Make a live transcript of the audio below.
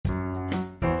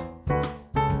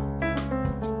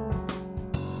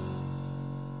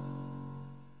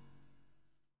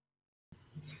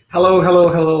Hello, hello,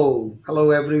 hello.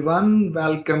 Hello, everyone.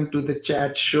 Welcome to the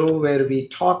chat show where we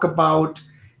talk about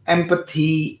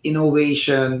empathy,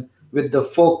 innovation with the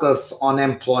focus on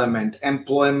employment.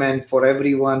 Employment for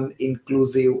everyone,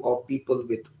 inclusive of people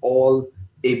with all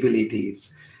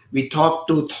abilities. We talk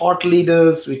to thought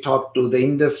leaders, we talk to the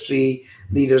industry,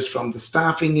 leaders from the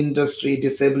staffing industry,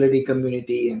 disability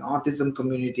community, and autism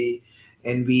community.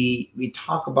 And we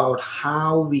talk about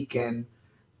how we can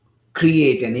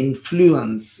create and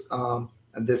influence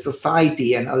the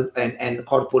society and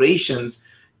corporations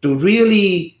to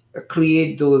really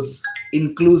create those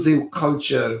inclusive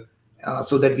culture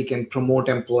so that we can promote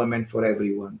employment for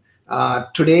everyone.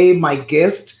 Today, my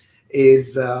guest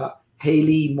is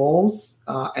Haley Mose,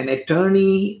 an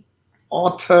attorney,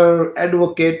 author,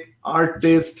 advocate,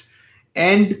 artist,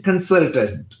 and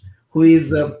consultant who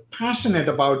is passionate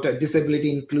about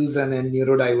disability inclusion and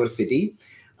neurodiversity.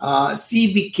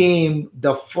 She became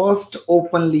the first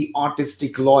openly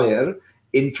autistic lawyer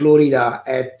in Florida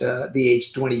at the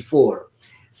age 24.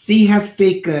 She has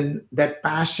taken that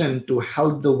passion to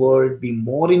help the world be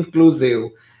more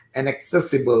inclusive and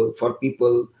accessible for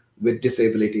people with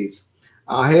disabilities.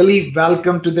 Haley,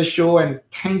 welcome to the show and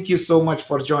thank you so much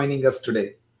for joining us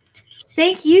today.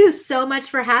 Thank you so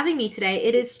much for having me today.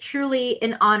 It is truly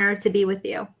an honor to be with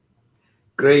you.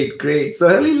 Great, great. So,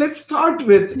 Ellie, let's start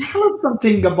with tell us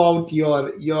something about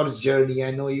your journey. I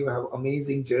know you have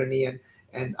amazing journey,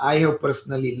 and I have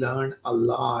personally learned a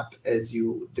lot as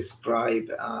you describe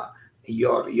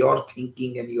your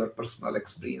thinking and your personal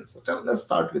experience. So, let's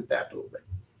start with that a little bit.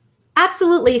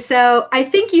 Absolutely. So, I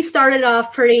think you started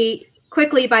off pretty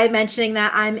quickly by mentioning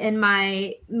that I'm in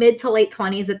my mid to late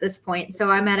 20s at this point.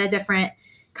 So, I'm at a different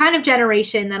kind of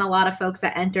generation than a lot of folks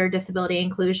that enter disability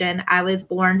inclusion. I was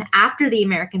born after the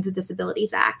Americans with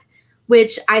Disabilities Act,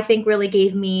 which I think really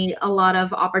gave me a lot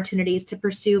of opportunities to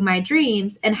pursue my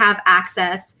dreams and have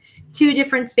access to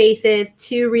different spaces,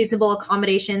 to reasonable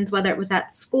accommodations, whether it was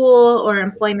at school or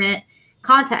employment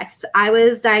contexts. I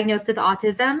was diagnosed with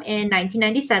autism in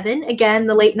 1997. Again,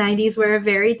 the late 90s were a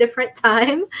very different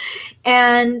time.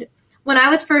 And when I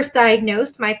was first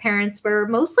diagnosed, my parents were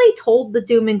mostly told the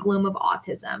doom and gloom of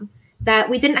autism, that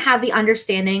we didn't have the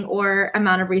understanding or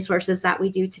amount of resources that we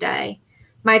do today.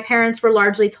 My parents were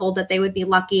largely told that they would be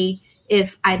lucky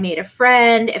if I made a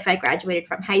friend, if I graduated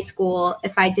from high school,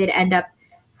 if I did end up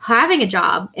having a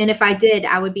job. And if I did,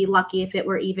 I would be lucky if it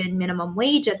were even minimum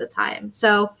wage at the time.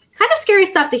 So kind of scary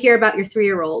stuff to hear about your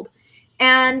 3-year-old.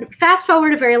 And fast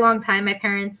forward a very long time, my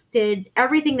parents did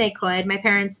everything they could. My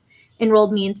parents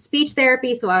enrolled me in speech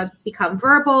therapy so I would become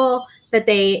verbal, that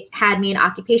they had me in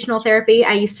occupational therapy.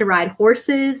 I used to ride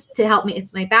horses to help me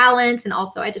with my balance, and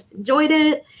also I just enjoyed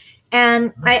it.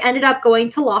 And I ended up going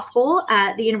to law school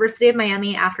at the University of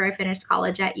Miami after I finished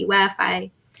college at UF.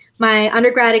 My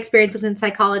undergrad experience was in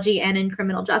psychology and in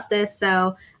criminal justice,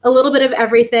 so a little bit of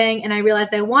everything. And I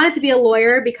realized I wanted to be a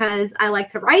lawyer because I like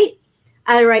to write,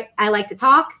 I like to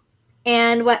talk,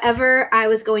 and whatever I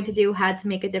was going to do had to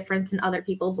make a difference in other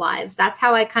people's lives. That's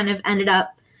how I kind of ended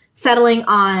up settling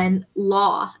on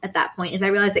law at that point, is I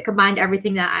realized it combined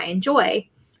everything that I enjoy.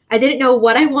 I didn't know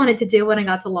what I wanted to do when I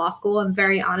got to law school. I'm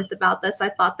very honest about this. I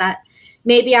thought that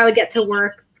maybe I would get to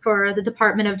work for the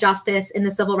Department of Justice in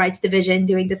the Civil Rights Division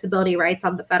doing disability rights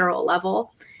on the federal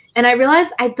level. And I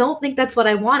realized I don't think that's what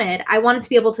I wanted. I wanted to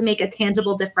be able to make a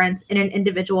tangible difference in an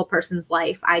individual person's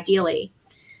life, ideally.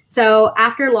 So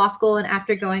after law school and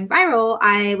after going viral,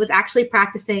 I was actually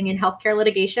practicing in healthcare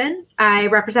litigation. I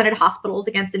represented hospitals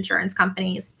against insurance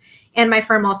companies. And my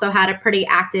firm also had a pretty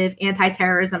active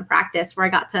anti-terrorism practice where I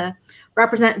got to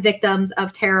represent victims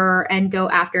of terror and go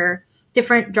after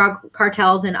different drug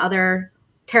cartels and other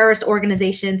terrorist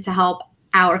organizations to help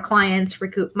our clients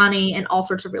recoup money and all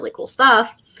sorts of really cool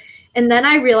stuff. And then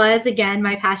I realized, again,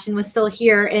 my passion was still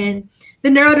here in the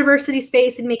neurodiversity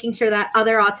space and making sure that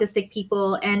other autistic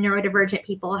people and neurodivergent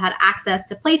people had access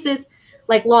to places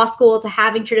like law school, to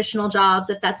having traditional jobs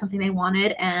if that's something they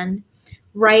wanted. And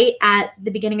right at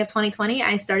the beginning of 2020,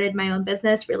 I started my own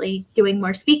business, really doing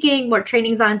more speaking, more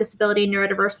trainings on disability and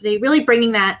neurodiversity, really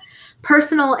bringing that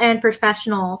personal and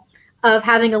professional of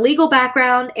having a legal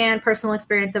background and personal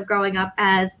experience of growing up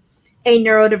as a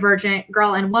neurodivergent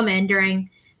girl and woman during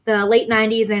the late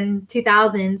 90s and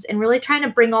 2000s, and really trying to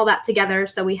bring all that together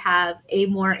so we have a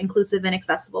more inclusive and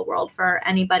accessible world for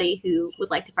anybody who would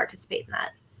like to participate in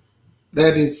that.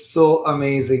 That is so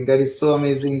amazing. That is so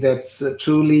amazing. That's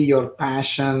truly your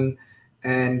passion,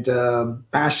 and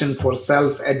passion for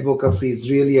self advocacy is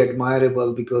really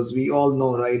admirable because we all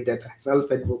know, right, that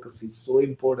self advocacy is so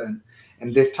important.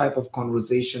 And this type of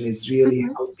conversation is really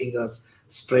Mhm. helping us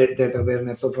spread that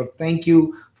awareness. So thank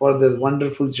you for the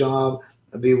wonderful job.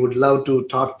 We would love to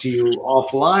talk to you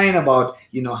offline about,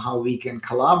 how we can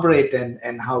collaborate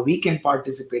and how we can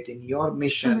participate in your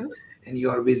mission and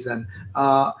your vision.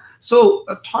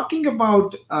 Talking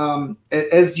about,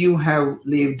 as you have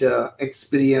lived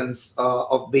experience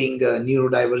of being a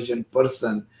neurodivergent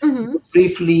person, you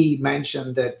briefly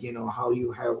mentioned that, how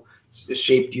you have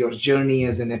shaped your journey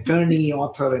as an attorney,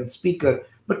 author, and speaker.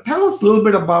 But tell us a little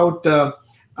bit about,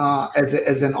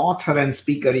 as an author and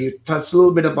speaker, you touched a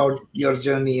little bit about your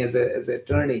journey as an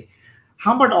attorney.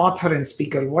 How about author and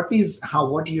speaker? What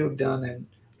you have done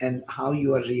and how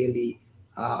you are really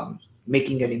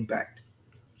making an impact?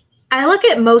 I look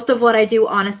at most of what I do,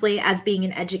 honestly, as being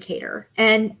an educator.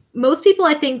 And most people,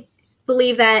 I think,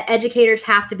 believe that educators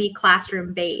have to be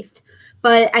classroom based.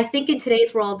 But I think in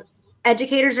today's world,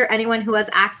 educators are anyone who has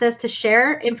access to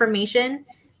share information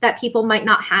that people might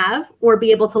not have or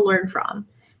be able to learn from.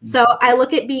 So I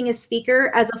look at being a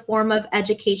speaker as a form of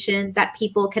education that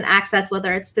people can access,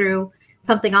 whether it's through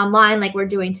something online like we're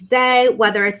doing today,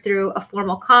 whether it's through a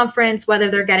formal conference, whether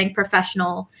they're getting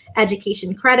professional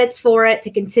education credits for it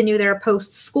to continue their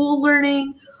post-school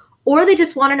learning, or they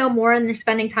just want to know more and they're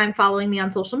spending time following me on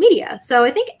social media. So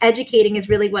I think educating is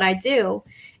really what I do.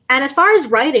 And as far as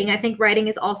writing, I think writing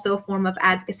is also a form of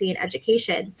advocacy and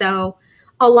education. So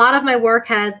a lot of my work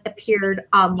has appeared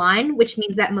online, which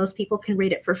means that most people can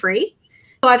read it for free.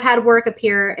 So I've had work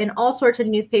appear in all sorts of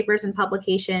newspapers and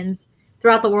publications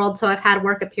throughout the world. So I've had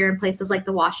work appear in places like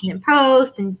the Washington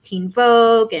Post and Teen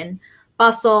Vogue and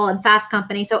Bustle and Fast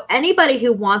Company. So anybody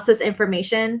who wants this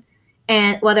information,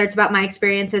 and whether it's about my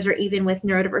experiences or even with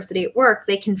neurodiversity at work,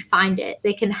 they can find it.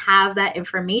 They can have that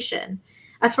information.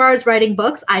 As far as writing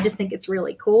books, I just think it's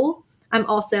really cool. I'm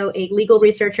also a legal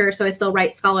researcher, so I still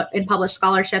write and publish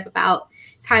scholarship about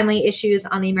timely issues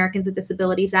on the Americans with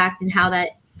Disabilities Act and how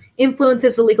that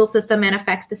influences the legal system and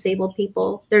affects disabled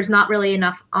people. There's not really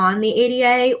enough on the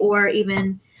ADA or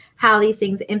even how these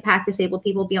things impact disabled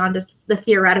people beyond just the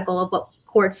theoretical of what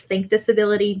courts think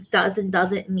disability does and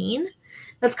doesn't mean.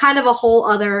 That's kind of a whole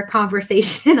other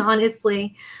conversation,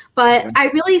 honestly. But I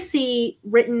really see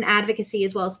written advocacy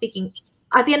as well as speaking.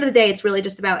 At the end of the day, it's really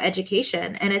just about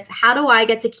education. And it's how do I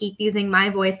get to keep using my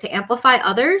voice to amplify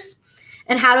others?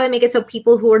 And how do I make it so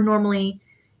people who are normally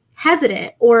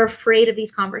hesitant or afraid of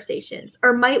these conversations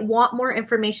or might want more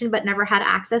information but never had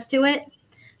access to it?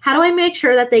 How do I make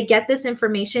sure that they get this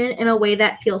information in a way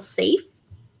that feels safe,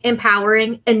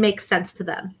 empowering, and makes sense to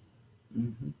them?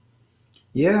 Mm-hmm.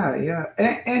 Yeah.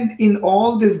 And in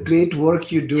all this great work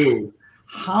you do,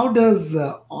 how does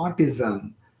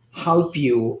autism help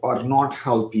you or not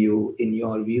help you in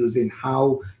your views in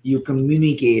how you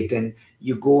communicate and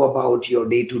you go about your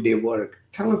day-to-day work?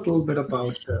 Tell us a little bit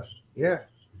about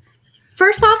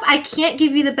First off, I can't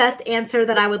give you the best answer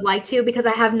that I would like to because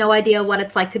I have no idea what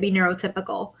it's like to be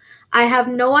neurotypical. I have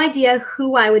no idea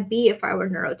who I would be if I were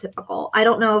neurotypical. I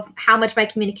don't know how much my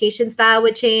communication style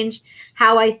would change,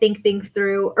 how I think things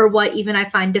through, or what even I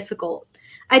find difficult.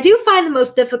 I do find the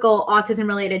most difficult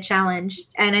autism-related challenge,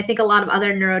 and I think a lot of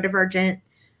other neurodivergent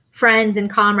friends and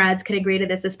comrades can agree to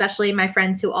this, especially my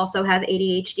friends who also have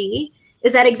ADHD,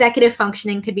 is that executive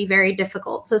functioning could be very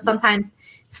difficult. So sometimes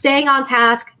staying on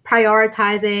task,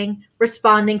 prioritizing,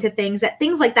 responding to things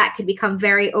like that could become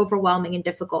very overwhelming and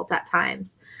difficult at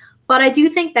times. But I do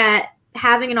think that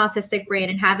having an autistic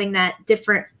brain and having that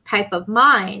different type of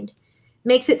mind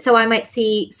makes it so I might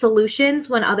see solutions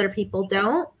when other people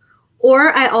don't.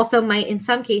 Or I also might, in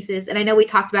some cases, and I know we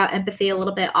talked about empathy a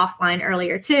little bit offline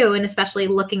earlier too, and especially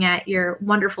looking at your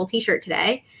wonderful t-shirt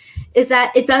today, is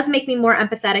that it does make me more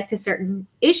empathetic to certain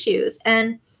issues.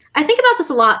 And I think about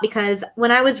this a lot because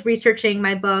when I was researching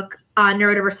my book on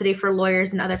neurodiversity for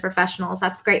lawyers and other professionals,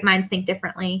 that's Great Minds Think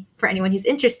Differently for anyone who's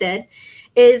interested,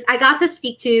 is I got to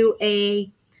speak to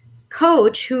a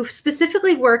coach who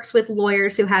specifically works with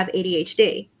lawyers who have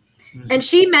ADHD. And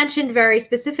she mentioned very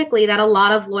specifically that a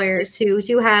lot of lawyers who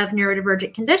do have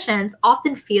neurodivergent conditions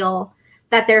often feel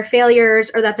that they're failures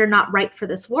or that they're not right for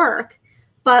this work.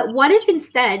 But what if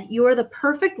instead you are the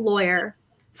perfect lawyer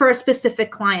for a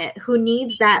specific client who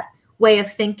needs that way of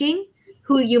thinking,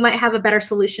 who you might have a better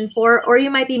solution for, or you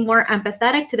might be more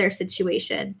empathetic to their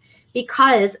situation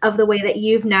because of the way that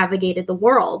you've navigated the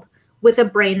world with a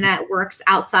brain that works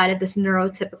outside of this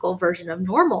neurotypical version of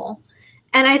normal.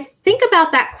 And I think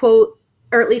about that quote,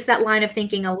 or at least that line of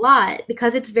thinking a lot,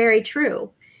 because it's very true,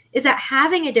 is that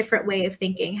having a different way of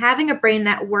thinking, having a brain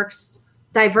that works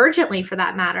divergently for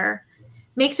that matter,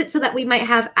 makes it so that we might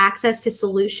have access to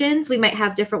solutions. We might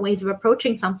have different ways of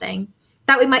approaching something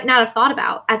that we might not have thought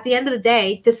about. At the end of the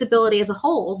day, disability as a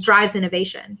whole drives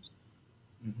innovation.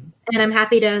 And I'm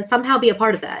happy to somehow be a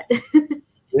part of that.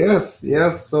 Yes,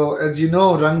 yes. So as you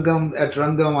know, Rangam at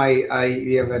Rangam,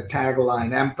 we have a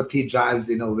tagline: "Empathy drives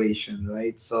innovation."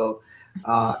 Right. So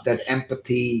that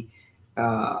empathy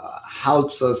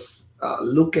helps us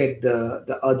look at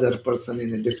the other person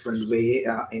in a different way,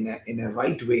 in a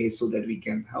right way, so that we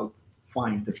can help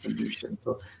find the solution.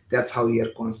 So that's how we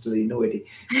are constantly innovating.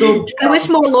 So I wish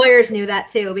more lawyers knew that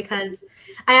too, because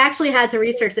I actually had to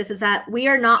research this, is that we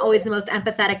are not always the most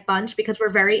empathetic bunch because we're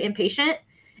very impatient.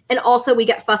 And also we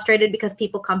get frustrated because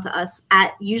people come to us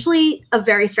at usually a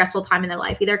very stressful time in their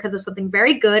life, either because of something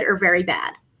very good or very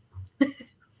bad.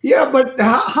 yeah, but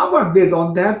how about this?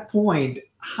 On that point,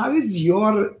 how is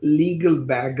your legal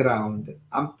background?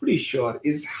 I'm pretty sure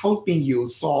is helping you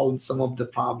solve some of the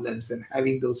problems and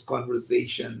having those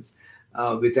conversations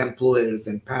with employers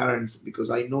and parents, because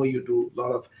I know you do a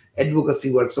lot of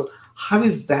advocacy work. So how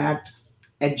is that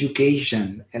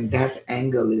education and that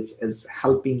angle is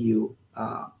helping you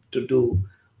to do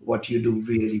what you do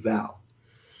really well?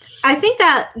 I think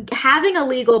that having a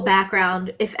legal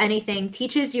background, if anything,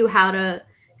 teaches you how to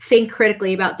think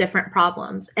critically about different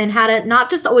problems and how to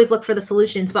not just always look for the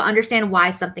solutions, but understand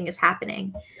why something is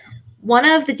happening. One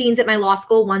of the deans at my law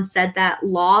school once said that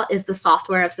law is the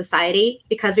software of society,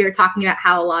 because we were talking about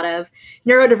how a lot of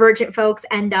neurodivergent folks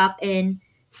end up in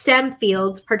STEM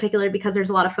fields, particularly because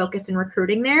there's a lot of focus in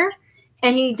recruiting there.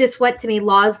 And he just went to me,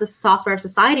 law is the software of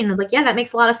society. And I was like, yeah, that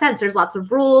makes a lot of sense. There's lots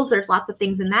of rules. There's lots of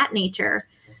things in that nature.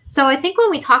 So I think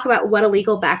when we talk about what a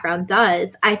legal background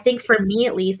does, I think for me,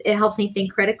 at least, it helps me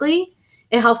think critically.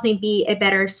 It helps me be a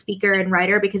better speaker and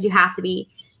writer, because you have to be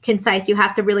concise. You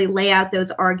have to really lay out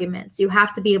those arguments. You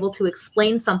have to be able to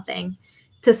explain something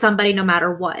to somebody no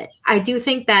matter what. I do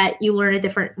think that you learn a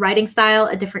different writing style,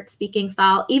 a different speaking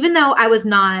style, even though I was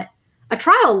not a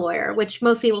trial lawyer, which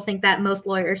most people think that most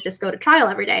lawyers just go to trial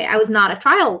every day. I was not a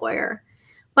trial lawyer,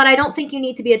 but I don't think you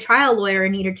need to be a trial lawyer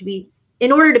in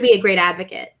order to be a great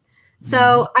advocate.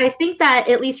 So I think that,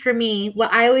 at least for me,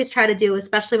 what I always try to do,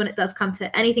 especially when it does come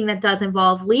to anything that does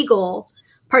involve legal,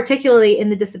 particularly in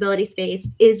the disability space,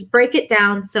 is break it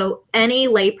down so any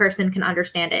layperson can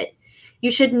understand it.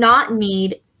 You should not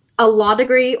need a law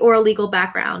degree or a legal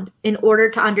background in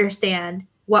order to understand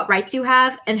what rights you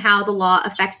have and how the law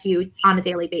affects you on a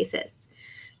daily basis.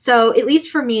 So at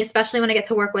least for me, especially when I get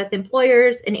to work with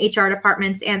employers and HR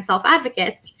departments and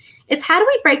self-advocates, it's how do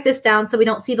we break this down so we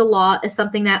don't see the law as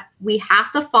something that we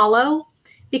have to follow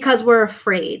because we're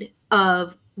afraid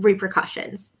of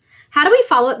repercussions? How do we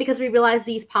follow it because we realize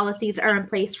these policies are in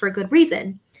place for a good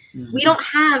reason? Mm-hmm. We don't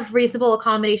have reasonable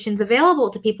accommodations available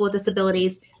to people with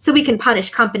disabilities so we can punish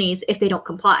companies if they don't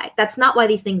comply. That's not why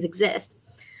these things exist.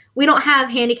 We don't have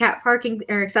handicap parking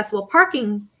or accessible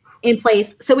parking in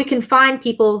place so we can fine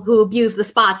people who abuse the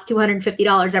spots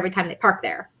 $250 every time they park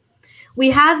there.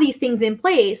 We have these things in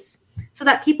place so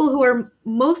that people who are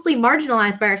mostly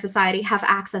marginalized by our society have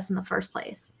access in the first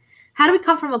place. How do we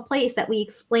come from a place that we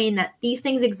explain that these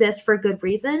things exist for a good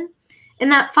reason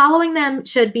and that following them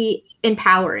should be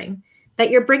empowering, that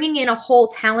you're bringing in a whole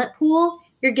talent pool,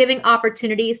 you're giving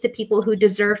opportunities to people who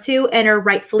deserve to and are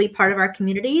rightfully part of our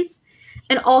communities.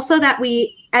 And also that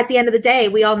we, at the end of the day,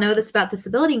 we all know this about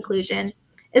disability inclusion,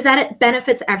 is that it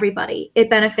benefits everybody. It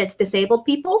benefits disabled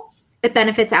people, it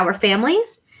benefits our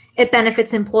families, it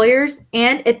benefits employers,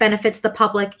 and it benefits the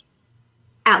public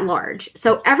at large.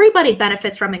 So everybody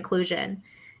benefits from inclusion.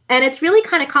 And it's really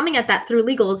kind of coming at that through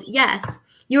legals. Yes,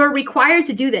 you are required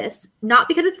to do this, not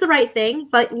because it's the right thing,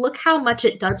 but look how much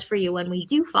it does for you when we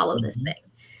do follow this thing.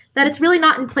 That it's really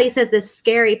not in place as this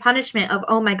scary punishment of,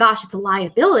 oh my gosh, it's a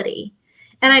liability.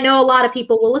 And I know a lot of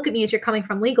people will look at me as you're coming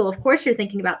from legal. Of course, you're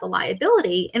thinking about the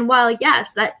liability. And while,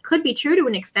 yes, that could be true to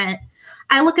an extent,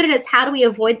 I look at it as how do we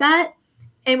avoid that?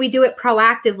 And we do it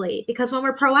proactively, because when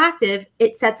we're proactive,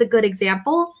 it sets a good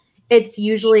example. It's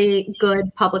usually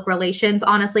good public relations,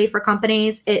 honestly, for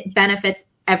companies. It benefits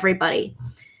everybody.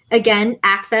 Again,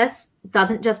 access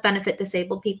doesn't just benefit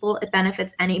disabled people. It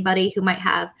benefits anybody who might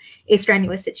have a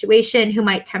strenuous situation, who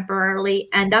might temporarily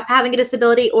end up having a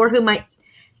disability, or who might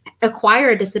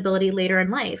acquire a disability later in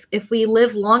life. If we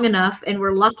live long enough and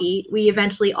we're lucky, we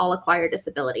eventually all acquire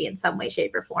disability in some way,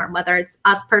 shape, or form, whether it's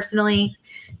us personally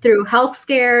through health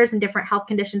scares and different health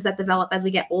conditions that develop as we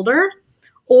get older,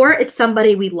 or it's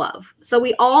somebody we love. So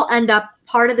we all end up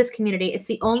part of this community. It's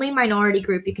the only minority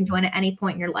group you can join at any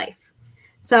point in your life.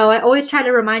 So I always try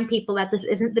to remind people that this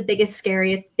isn't the biggest,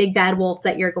 scariest, big bad wolf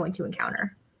that you're going to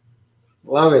encounter.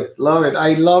 Love it. Love it.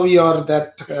 I love your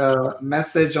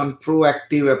message on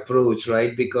proactive approach,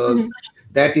 right? Because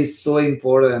that is so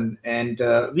important. And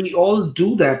we all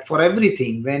do that for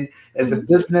everything. When as a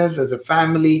business, as a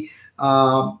family,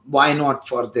 why not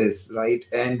for this, right?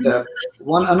 And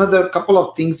one another couple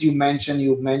of things you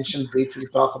mentioned briefly,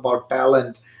 talk about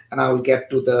talent, and I will get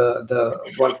to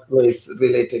the workplace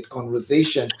related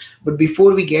conversation. But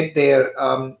before we get there,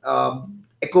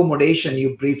 accommodation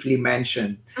you briefly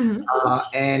mentioned, Mhm.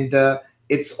 and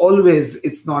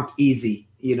it's not easy,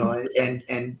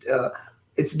 and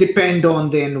it's depend on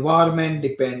the environment,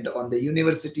 depend on the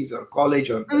universities or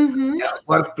college or the Mhm.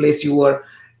 workplace you are.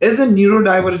 As a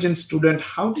neurodivergent student,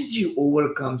 how did you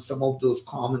overcome some of those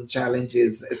common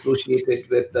challenges associated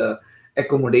with the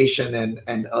accommodation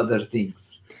and other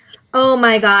things? Oh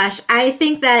my gosh. I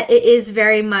think that it is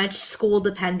very much school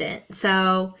dependent.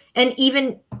 So, and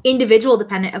even individual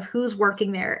dependent of who's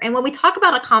working there. And when we talk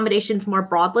about accommodations more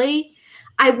broadly,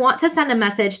 I want to send a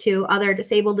message to other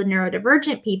disabled and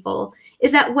neurodivergent people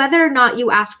is that whether or not you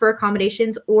ask for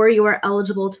accommodations or you are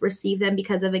eligible to receive them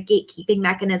because of a gatekeeping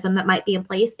mechanism that might be in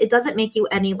place, it doesn't make you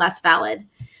any less valid.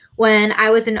 When I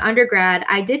was in undergrad,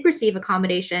 I did receive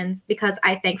accommodations because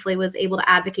I thankfully was able to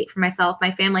advocate for myself.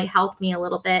 My family helped me a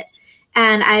little bit,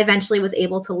 and I eventually was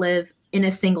able to live in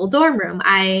a single dorm room.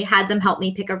 I had them help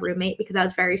me pick a roommate because I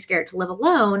was very scared to live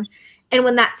alone. And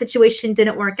when that situation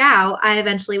didn't work out, I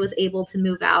eventually was able to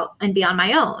move out and be on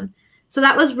my own. So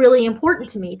that was really important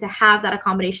to me to have that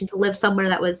accommodation, to live somewhere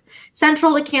that was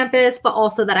central to campus, but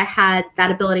also that I had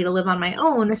that ability to live on my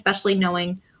own, especially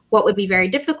knowing what would be very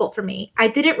difficult for me. I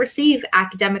didn't receive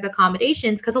academic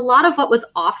accommodations because a lot of what was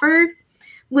offered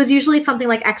was usually something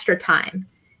like extra time.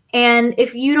 And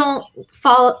if you don't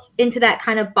fall into that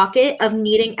kind of bucket of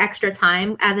needing extra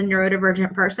time as a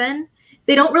neurodivergent person,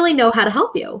 they don't really know how to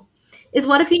help you. Is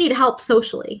what if you need help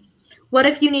socially? What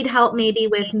if you need help maybe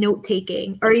with note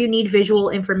taking, or you need visual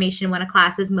information when a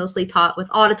class is mostly taught with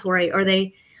auditory, or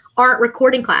they aren't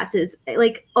recording classes?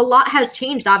 Like, a lot has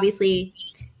changed, obviously,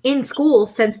 in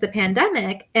schools since the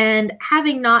pandemic, and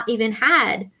having not even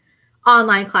had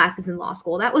online classes in law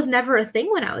school, that was never a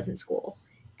thing when I was in school.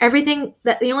 The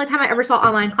only time I ever saw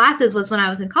online classes was when I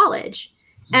was in college.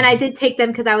 And I did take them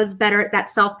because I was better at that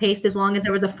self-paced. As long as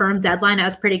there was a firm deadline, I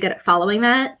was pretty good at following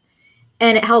that.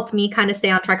 And it helped me kind of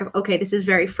stay on track of, okay, this is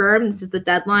very firm. This is the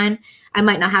deadline. I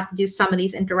might not have to do some of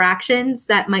these interactions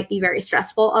that might be very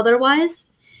stressful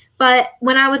otherwise. But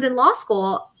when I was in law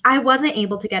school, I wasn't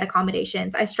able to get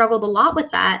accommodations. I struggled a lot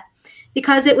with that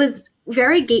because it was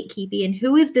very gatekeepy, and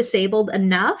who is disabled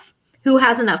enough, who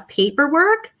has enough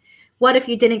paperwork. What if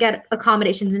you didn't get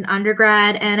accommodations in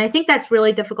undergrad? And I think that's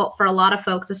really difficult for a lot of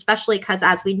folks, especially because,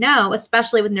 as we know,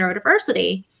 especially with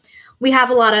neurodiversity, we have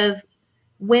a lot of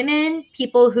women,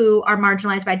 people who are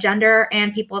marginalized by gender,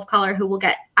 and people of color who will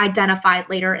get identified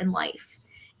later in life.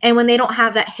 And when they don't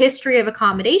have that history of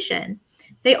accommodation,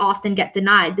 they often get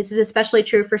denied. This is especially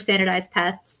true for standardized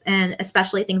tests, and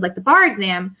especially things like the bar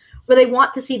exam, where they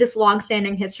want to see this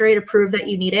long-standing history to prove that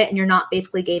you need it and you're not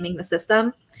basically gaming the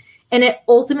system. And it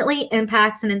ultimately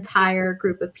impacts an entire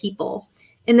group of people.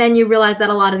 And then you realize that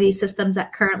a lot of these systems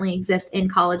that currently exist in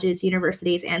colleges,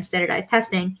 universities, and standardized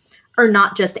testing are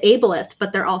not just ableist,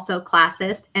 but they're also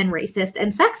classist and racist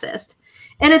and sexist.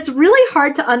 And it's really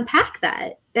hard to unpack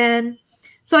that. And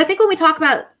so I think when we talk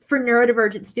about for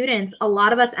neurodivergent students, a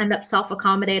lot of us end up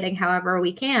self-accommodating however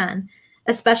we can,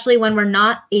 especially when we're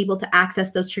not able to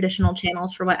access those traditional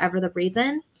channels for whatever the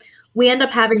reason. We end up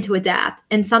having to adapt.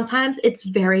 And sometimes it's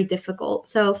very difficult.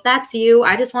 So if that's you,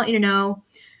 I just want you to know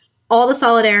all the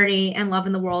solidarity and love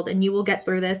in the world, and you will get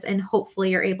through this. And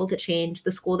hopefully you're able to change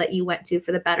the school that you went to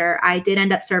for the better. I did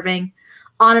end up serving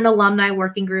on an alumni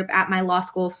working group at my law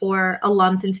school for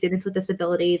alums and students with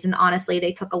disabilities. And honestly,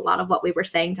 they took a lot of what we were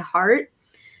saying to heart.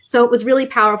 So it was really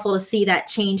powerful to see that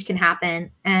change can happen.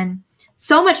 And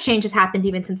so much change has happened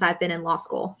even since I've been in law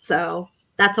school. So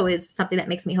that's always something that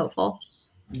makes me hopeful.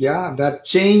 Yeah, that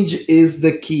change is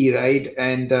the key, right?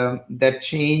 And that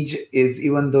change is,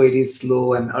 even though it is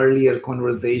slow, an earlier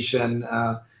conversation,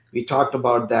 we talked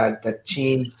about that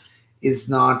change is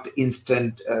not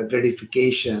instant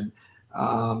gratification.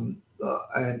 And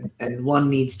one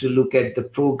needs to look at the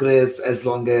progress. As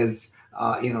long as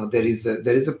there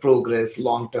is a progress,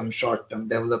 long-term, short-term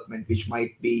development, which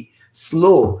might be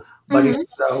slow, but Mhm.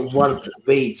 it's worth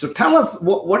wait. So tell us,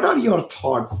 what are your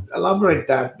thoughts? Elaborate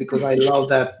that, because I love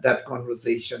that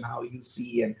conversation, how you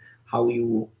see and how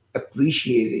you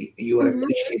appreciate it. You are Mhm.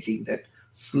 appreciating that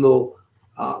slow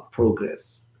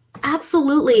progress.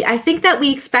 Absolutely. I think that we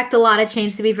expect a lot of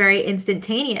change to be very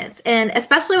instantaneous. And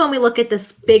especially when we look at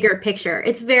this bigger picture,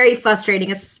 it's very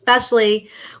frustrating, especially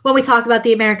when we talk about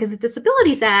the Americans with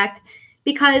Disabilities Act,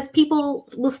 because people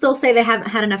will still say they haven't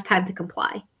had enough time to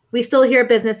comply. We still hear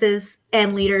businesses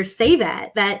and leaders say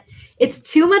that it's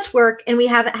too much work and we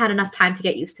haven't had enough time to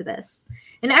get used to this.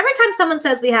 And every time someone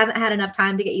says we haven't had enough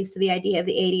time to get used to the idea of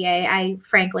the ADA, I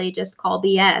frankly just call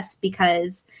BS,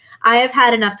 because I have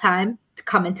had enough time to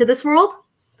come into this world,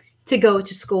 to go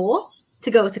to school, to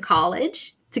go to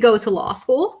college, to go to law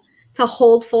school, to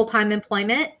hold full-time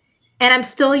employment. And I'm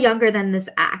still younger than this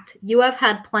act. You have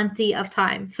had plenty of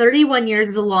time. 31 years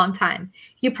is a long time.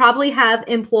 You probably have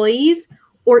employees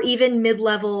or even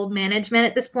mid-level management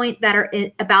at this point that are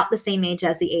about the same age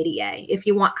as the ADA, if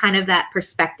you want kind of that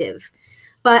perspective.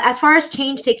 But as far as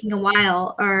change taking a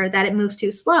while, or that it moves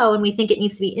too slow and we think it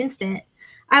needs to be instant,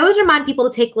 I always remind people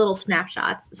to take little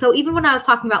snapshots. So even when I was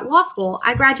talking about law school,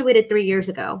 I graduated 3 years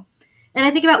ago. And I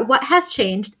think about what has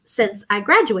changed since I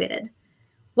graduated.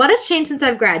 What has changed since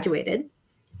I've graduated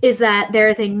is that there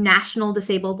is a National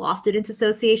Disabled Law Students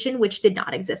Association, which did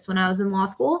not exist when I was in law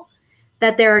school,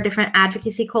 that there are different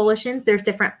advocacy coalitions, there's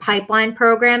different pipeline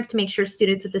programs to make sure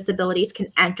students with disabilities can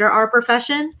enter our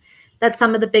profession, that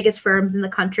some of the biggest firms in the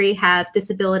country have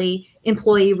disability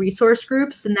employee resource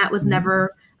groups, and that was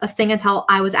never a thing until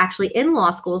I was actually in law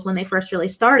schools when they first really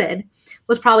started,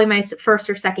 was probably my first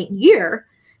or second year.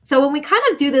 So when we kind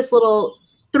of do this little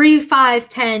 3, 5,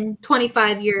 10,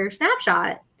 25-year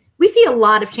snapshot, we see a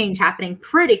lot of change happening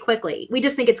pretty quickly. We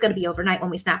just think it's going to be overnight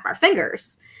when we snap our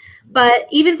fingers. But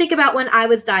even think about when I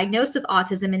was diagnosed with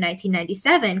autism in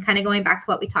 1997, kind of going back to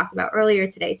what we talked about earlier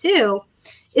today too,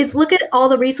 is look at all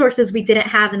the resources we didn't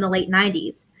have in the late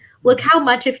 90s. Look how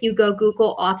much, if you go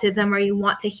Google autism or you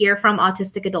want to hear from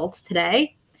autistic adults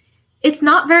today, it's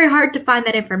not very hard to find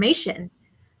that information.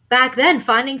 Back then,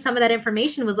 finding some of that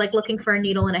information was like looking for a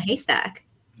needle in a haystack.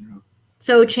 Yeah.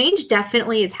 So change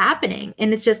definitely is happening.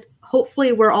 And it's just,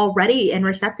 hopefully we're all ready and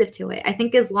receptive to it. I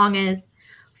think as long as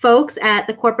folks at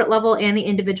the corporate level and the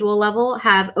individual level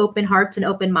have open hearts and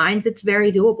open minds, it's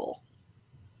very doable.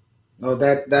 Oh,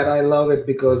 that I love it,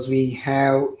 because we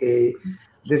have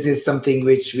this is something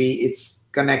which it's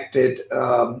connected,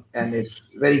 and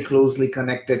it's very closely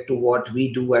connected to what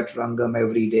we do at Rangam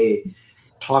every day.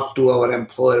 Talk to our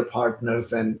employer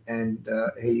partners, and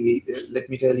hey, let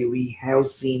me tell you, we have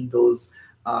seen those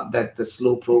that the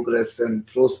slow progress and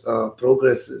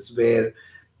progresses where,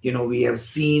 we have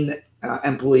seen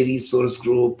employee resource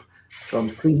group from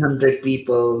 300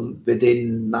 people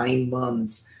within 9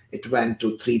 months. It went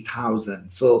to 3,000.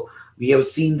 So we have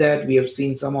seen that. We have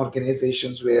seen some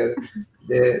organizations where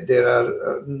there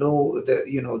are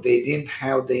they didn't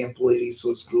have the employee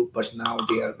resource group, but now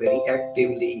they are very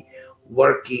actively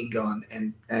working on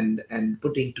and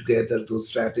putting together those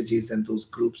strategies and those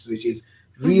groups, which is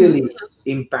really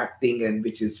impacting and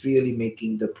which is really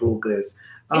making the progress.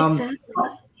 Exactly.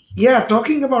 Yeah,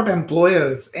 talking about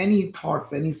employers, any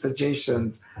thoughts, any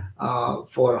suggestions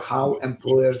for how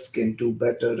employers can do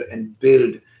better and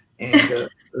build and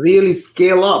really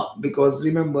scale up? Because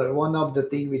remember, one of the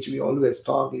things which we always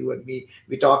talk, you and me,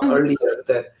 we talked earlier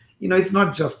that, it's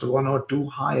not just 1 or 2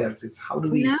 hires. It's how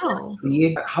do we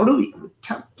create, how do we,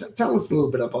 tell us a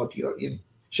little bit about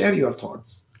share your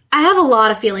thoughts. I have a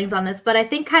lot of feelings on this, but I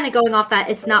think kind of going off that,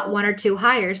 it's not 1 or 2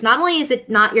 hires. Not only is it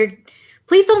not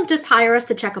please don't just hire us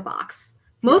to check a box.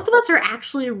 Most of us are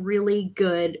actually really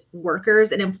good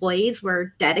workers and employees.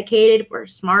 We're dedicated, we're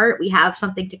smart, we have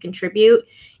something to contribute.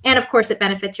 And of course, it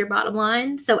benefits your bottom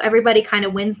line. So everybody kind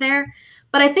of wins there.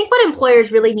 But I think what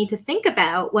employers really need to think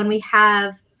about when we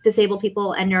have disabled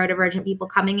people and neurodivergent people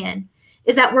coming in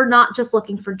is that we're not just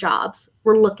looking for jobs,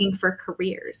 we're looking for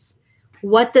careers.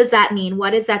 What does that mean?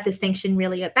 What is that distinction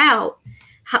really about?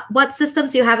 What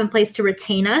systems do you have in place to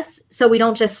retain us so we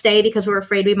don't just stay because we're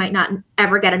afraid we might not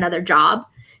ever get another job?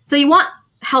 So you want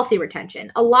healthy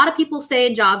retention. A lot of people stay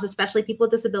in jobs, especially people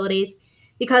with disabilities,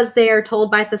 because they are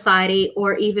told by society,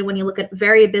 or even when you look at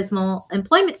very abysmal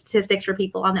employment statistics for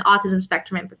people on the autism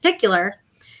spectrum in particular,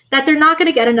 that they're not going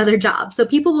to get another job. So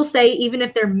people will stay even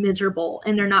if they're miserable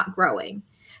and they're not growing.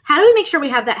 How do we make sure we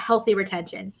have that healthy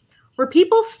retention where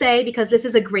people stay because this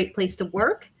is a great place to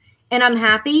work and I'm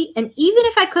happy, and even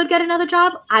if I could get another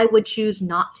job, I would choose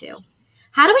not to?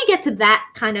 How do we get to that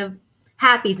kind of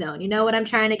happy zone? You know what I'm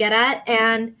trying to get at?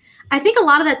 And I think a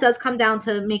lot of that does come down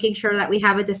to making sure that we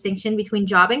have a distinction between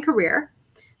job and career,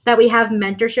 that we have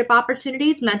mentorship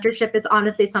opportunities. Mentorship is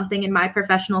honestly something in my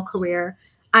professional career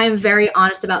I am very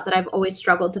honest about, that I've always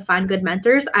struggled to find good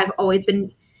mentors. I've always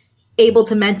been able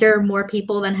to mentor more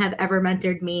people than have ever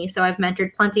mentored me. So I've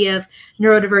mentored plenty of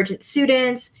neurodivergent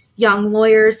students, young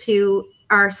lawyers who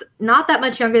are not that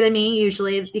much younger than me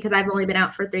usually, because I've only been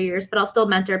out for 3 years, but I'll still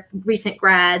mentor recent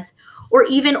grads, or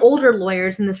even older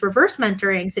lawyers in this reverse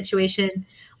mentoring situation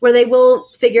where they will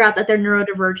figure out that they're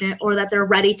neurodivergent or that they're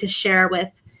ready to share with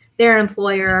their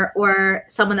employer or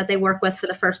someone that they work with for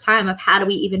the first time of how do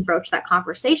we even broach that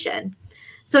conversation.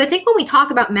 So I think when we talk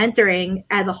about mentoring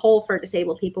as a whole for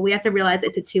disabled people, we have to realize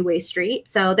it's a two-way street.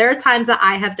 So there are times that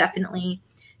I have definitely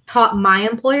taught my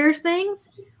employers things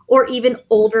or even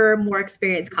older, more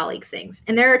experienced colleagues things.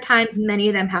 And there are times many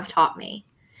of them have taught me.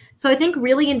 So I think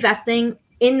really investing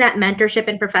in that mentorship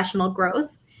and professional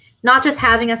growth, not just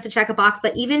having us to check a box,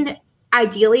 but even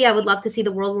ideally, I would love to see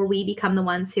the world where we become the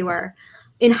ones who are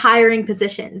in hiring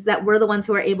positions, that we're the ones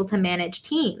who are able to manage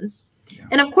teams. Yeah.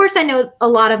 And of course, I know a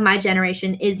lot of my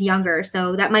generation is younger,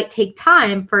 so that might take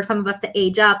time for some of us to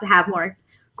age up, have more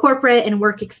corporate and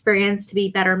work experience to be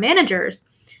better managers.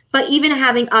 But even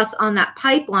having us on that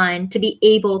pipeline to be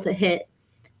able to hit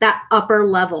that upper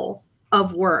level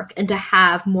of work and to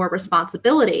have more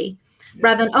responsibility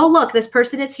rather than, oh, look, this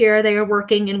person is here, they are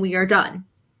working and we are done.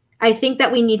 I think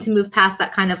that we need to move past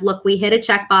that kind of, look, we hit a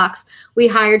checkbox, we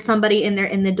hired somebody and they're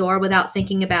in the door without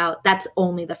thinking about that's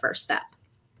only the first step.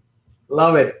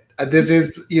 Love it. This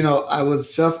is, I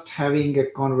was just having a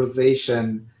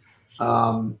conversation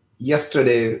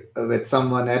yesterday with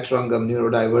someone at Rangam,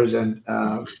 neurodivergent,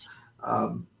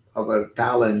 our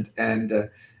talent. And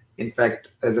in fact,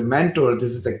 as a mentor,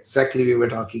 this is exactly we were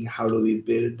talking. How do we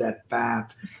build that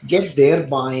path, get their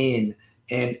buy-in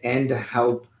and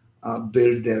help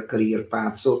build their career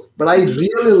path. So, but I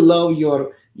really love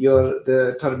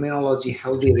the terminology,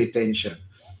 healthy retention.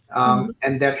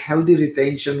 And that healthy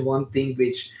retention, one thing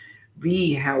which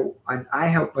we have, and I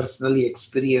have personally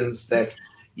experienced that,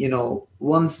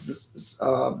 once this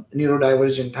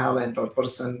neurodivergent talent or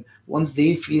person, once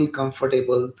they feel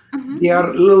comfortable, there are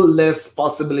a little less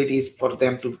possibilities for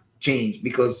them to change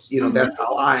because, that's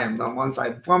how I am. Once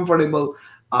I'm comfortable,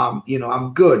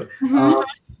 I'm good.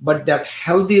 But that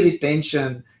healthy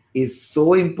retention is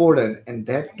so important, and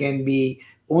that can be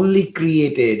only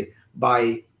created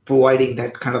by providing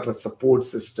that kind of a support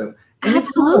system. And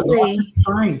absolutely, it's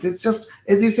science. It's just,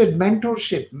 as you said,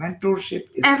 mentorship. Mentorship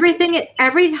is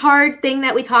every hard thing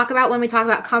that we talk about when we talk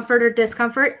about comfort or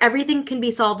discomfort, everything can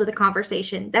be solved with a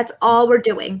conversation. That's all we're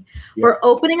doing. Yeah. We're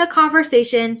opening a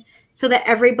conversation so that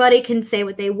everybody can say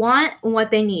what they want and what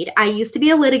they need. I used to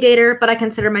be a litigator, but I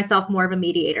consider myself more of a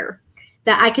mediator.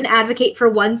 That I can advocate for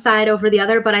one side over the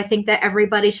other, but I think that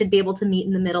everybody should be able to meet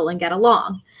in the middle and get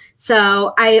along.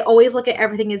 So I always look at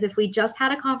everything as if we just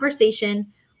had a conversation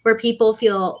where people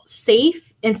feel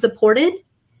safe and supported,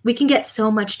 we can get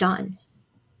so much done.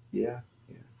 Yeah.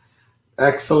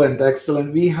 Excellent.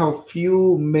 We have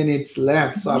few minutes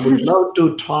left. So I would love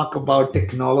to talk about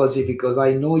technology because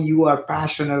I know you are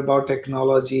passionate about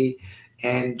technology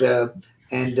and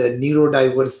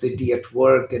neurodiversity at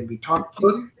work. And we talked,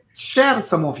 so share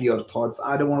some of your thoughts.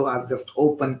 I don't want to ask just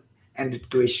open-ended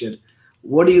question.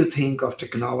 What do you think of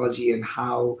technology and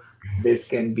how this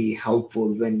can be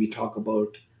helpful when we talk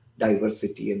about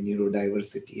diversity and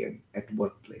neurodiversity and at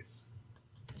workplace?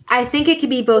 I think it can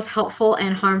be both helpful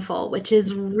and harmful, which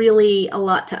is really a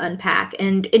lot to unpack.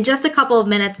 And in just a couple of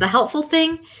minutes, the helpful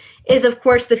thing is, of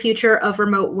course, the future of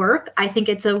remote work. I think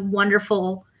it's a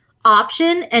wonderful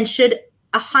option and should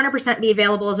 100% be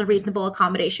available as a reasonable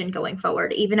accommodation going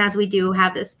forward, even as we do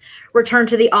have this return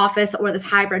to the office or this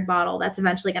hybrid model that's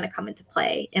eventually going to come into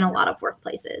play in a lot of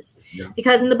workplaces. Yeah.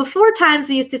 Because in the before times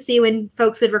we used to see when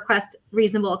folks would request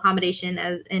reasonable accommodation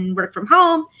and work from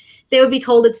home, they would be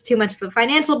told it's too much of a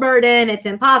financial burden, it's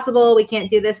impossible, we can't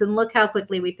do this, and look how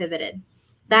quickly we pivoted.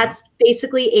 That's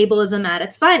basically ableism at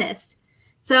its finest.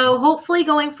 So hopefully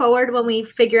going forward, when we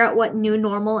figure out what new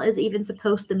normal is even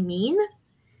supposed to mean,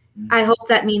 I hope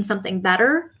that means something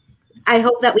better. I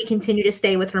hope that we continue to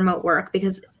stay with remote work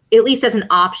because at least as an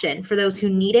option for those who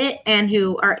need it and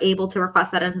who are able to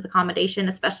request that as accommodation,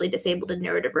 especially disabled and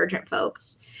neurodivergent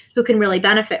folks who can really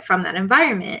benefit from that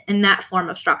environment and that form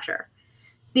of structure.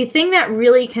 The thing that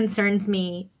really concerns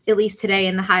me, at least today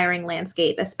in the hiring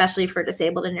landscape, especially for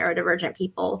disabled and neurodivergent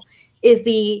people, is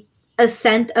the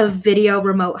ascent of video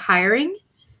remote hiring.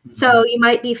 So you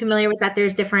might be familiar with that.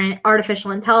 There's different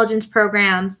artificial intelligence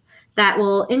programs that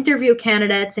will interview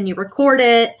candidates and you record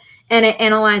it and it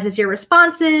analyzes your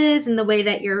responses and the way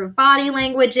that your body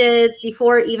language is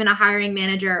before even a hiring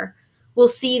manager will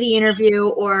see the interview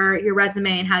or your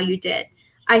resume and how you did.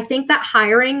 I think that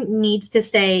hiring needs to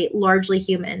stay largely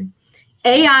human.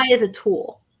 AI is a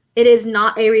tool. It is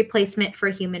not a replacement for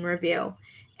human review.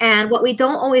 And what we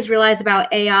don't always realize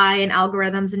about AI and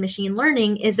algorithms and machine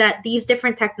learning is that these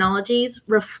different technologies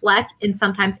reflect and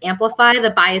sometimes amplify the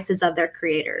biases of their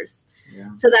creators. Yeah.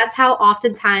 So that's how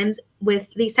oftentimes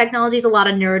with these technologies, a lot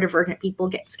of neurodivergent people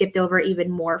get skipped over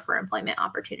even more for employment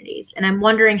opportunities. And I'm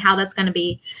wondering how that's going to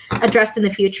be addressed in the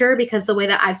future, because the way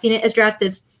that I've seen it addressed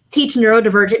is teach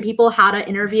neurodivergent people how to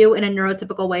interview in a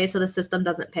neurotypical way so the system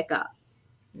doesn't pick up.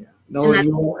 Yeah. No, and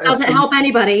that doesn't help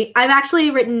anybody. I've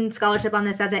actually written scholarship on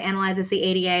this as it analyzes the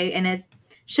ADA, and it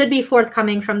should be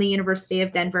forthcoming from the University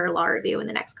of Denver Law Review in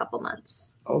the next couple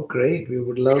months. Oh, great! We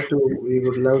would love to. We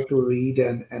would love to read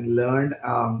and learn.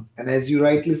 And as you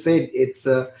rightly said, it's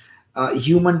a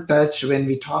human touch when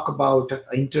we talk about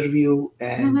interview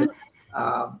and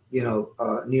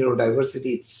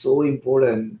neurodiversity. It's so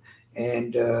important.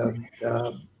 And in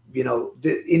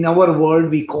our world,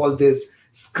 we call this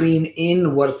screen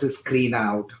in versus screen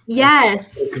out.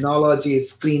 Yes. Technology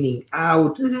is screening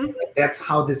out. Mm-hmm. That's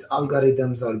how these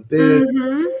algorithms are built.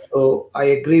 Mm-hmm. So I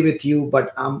agree with you,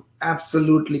 but I'm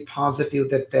absolutely positive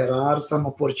that there are some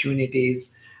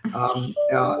opportunities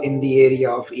in the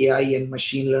area of AI and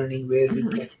machine learning where we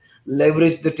can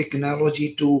leverage the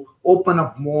technology to open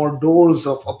up more doors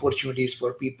of opportunities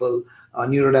for people,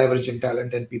 neurodivergent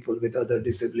talent, and people with other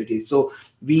disabilities. So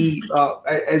we,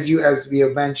 as we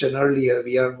have mentioned earlier,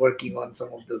 we are working on some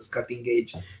of those cutting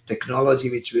edge technology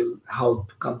which will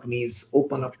help companies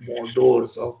open up more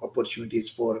doors of opportunities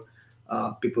for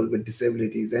people with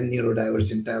disabilities and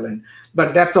neurodivergent talent.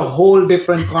 But that's a whole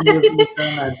different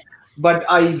conversation. But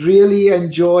I really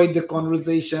enjoyed the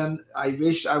conversation. I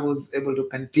wish I was able to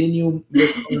continue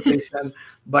this conversation.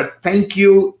 But thank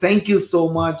you so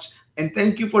much. And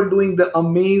thank you for doing the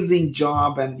amazing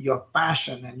job, and your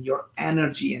passion and your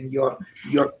energy and your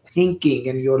thinking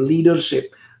and your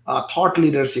leadership, thought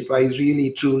leadership. I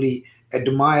really, truly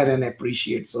admire and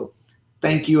appreciate. So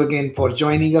thank you again for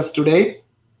joining us today.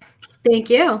 Thank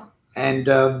you. And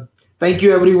thank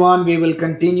you, everyone. We will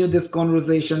continue this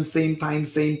conversation, same time,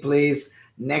 same place,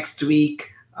 next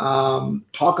week.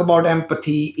 Talk about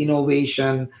empathy,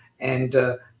 innovation, and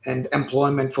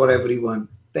employment for everyone.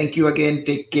 Thank you again.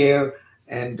 Take care,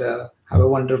 and have a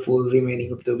wonderful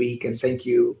remaining of the week. And thank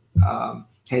you,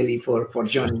 Haley, for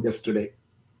joining us today.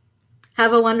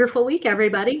 Have a wonderful week,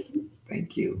 everybody.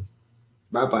 Thank you.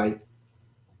 Bye-bye.